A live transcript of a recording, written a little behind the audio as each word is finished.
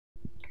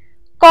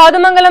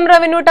Kothamangalam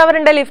revenue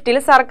ടവറിന്റെ ലിഫ്റ്റിൽ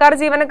സർക്കാർ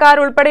ജീവനക്കാർ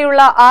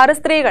ഉൾപ്പെടെയുള്ള 6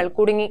 സ്ത്രീകൾ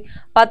കുടുങ്ങി.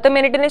 10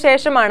 മിനിറ്റിന്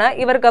ശേഷമാണ്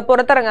ഇവർക്ക്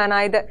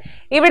പുറത്തിറങ്ങാനായത്.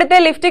 ഇവിടുത്തെ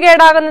ലിഫ്റ്റ്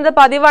കേടാകുന്നത്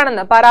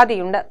പതിവാണെന്ന്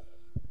പരാതിയുണ്ട്.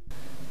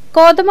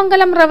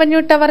 കോതമംഗലം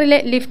റവന്യൂ ടവറിലെ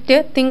ലിഫ്റ്റ്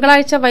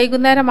തിങ്കളാഴ്ച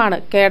വൈകുന്നേരമാണ്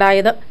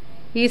കേടായത്.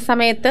 ഈ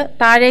സമയത്ത്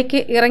താഴേക്ക്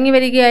ഇറങ്ങി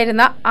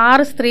വരികയായിരുന്ന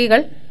 6 സ്ത്രീകൾ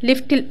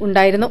ലിഫ്റ്റിൽ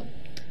ഉണ്ടായിരുന്നു.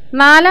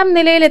 4ാം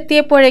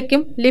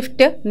നിലയിലെത്തിയപ്പോഴേക്കും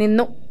ലിഫ്റ്റ്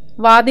നിന്നു.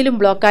 വാതിലും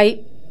ബ്ലോക്കായി.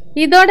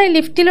 ഇതോടെ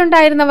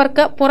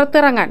ലിഫ്റ്റിലുണ്ടായിരുന്നവർക്ക്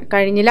പുറത്തിറങ്ങാൻ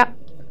കഴിഞ്ഞില്ല.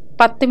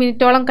 10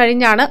 മിനിറ്റോളം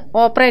കഴിഞ്ഞാണ്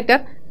ഓപ്പറേറ്റർ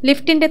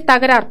ലിഫ്റ്റിന്റെ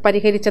തകരാർ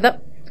പരിഹരിച്ചത്.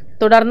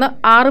 തുടർന്ന്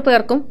 6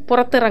 പേർക്കും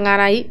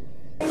പുറത്തിറങ്ങാനായി.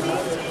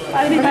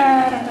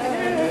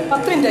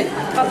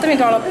 10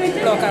 മിനിറ്റോളം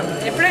ബ്ലോക്കാണ്.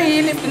 എപ്പോഴും ഈ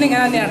ലിഫ്റ്റിന്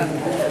ഇങ്ങനെ തന്നെയാണ്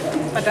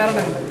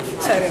പറ്റാറുണ്ട്.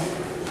 ശരി.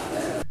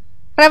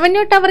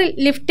 റവന്യൂ ടവറിൽ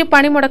ലിഫ്റ്റ്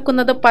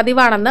പണിമുടക്കുന്നത്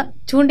പതിവാണെന്ന്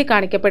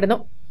ചൂണ്ടിക്കാണിക്കപ്പെടുന്നു.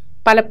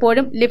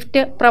 പലപ്പോഴും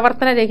ലിഫ്റ്റ്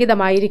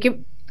പ്രവർത്തനരഹിതമായിരിക്കും.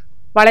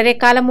 വളരെ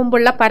കാലം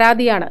മുമ്പുള്ള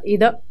പരാതിയാണ്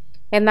ഇത്.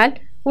 എന്നാൽ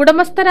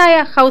ഉടമസ്ഥരായ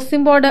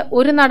ഹൗസിംഗ് ബോർഡ്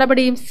ഒരു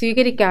നടപടിയും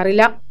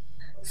സ്വീകരിക്കാറില്ല.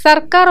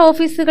 സർക്കാർ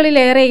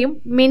ഓഫീസുകളിലേറെയും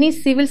മിനി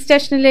സിവിൽ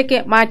സ്റ്റേഷനിലേക്ക്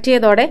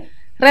മാറ്റിയതോടെ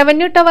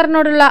റവന്യൂ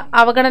ടവറിനോടുള്ള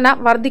അവഗണന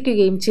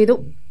വർദ്ധിക്കുകയും ചെയ്തു.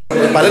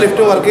 പല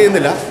ലിഫ്റ്റും വർക്ക്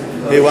ചെയ്യുന്നില്ല.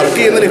 ഈ വർക്ക്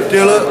ചെയ്യുന്ന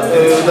ലിഫ്റ്റുകൾ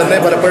തന്നെ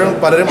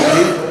പലരും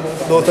ഈ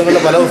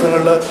പല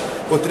ദിവസങ്ങളിൽ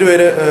ഒത്തിരി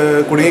പേര്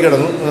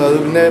കുടുങ്ങിക്കിടന്നു. അത്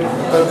പിന്നെ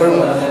പലപ്പോഴും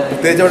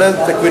പ്രത്യേകിച്ച് അവിടെ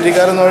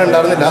സെക്യൂരിറ്റിക്കാരൊന്നും അവിടെ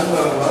ഉണ്ടായിരുന്നില്ല.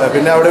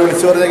 പിന്നെ അവിടെ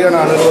വിളിച്ചു പറഞ്ഞൊക്കെയാണ്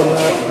ആളുകൾ വന്ന്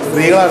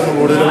സ്ത്രീകളായിരുന്നു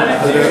കൂടുതലും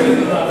അതിൽ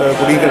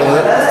കുടുങ്ങിക്കിടന്നത്.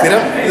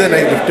 സ്ഥിരം ഇത് തന്നെ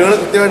ലിഫ്റ്റുകൾ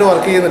കൃത്യമായിട്ട്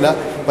വർക്ക് ചെയ്യുന്നില്ല.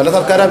 പല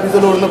സർക്കാർ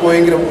ഓഫീസുകളും ഇവിടുന്ന്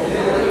പോയെങ്കിലും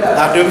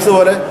ആർ ടി ഓഫീസ്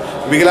പോലെ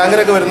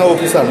വികലാംഗരൊക്കെ വരുന്ന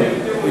ഓഫീസാണ്.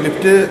 ഈ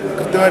ലിഫ്റ്റ്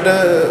കൃത്യമായിട്ട്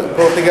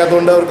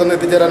പ്രവർത്തിക്കാത്തതുകൊണ്ട് അവർക്കൊന്ന്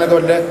എത്തിച്ചേരാനൊക്കെ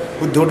വലിയ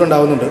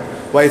ബുദ്ധിമുട്ടുണ്ടാകുന്നുണ്ട്.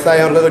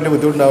 വയസ്സായവർക്ക് വലിയ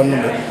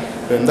ബുദ്ധിമുട്ടുണ്ടാകുന്നുണ്ട്.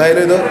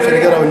 എന്തായാലും ഇത്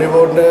ശരിക്കും റവന്യൂ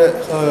ബോർഡിൻ്റെ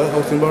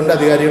ഹൗസിംഗ് ബോർഡിൻ്റെ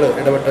അധികാരികൾ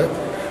ഇടപെട്ട്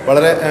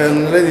വളരെ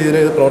നല്ല രീതിയിൽ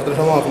ഇത്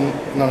പ്രവർത്തനക്ഷമമാക്കും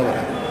എന്നാണ്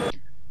പറയുന്നത്.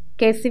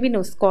 KCV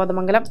news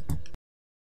Kothamangalam.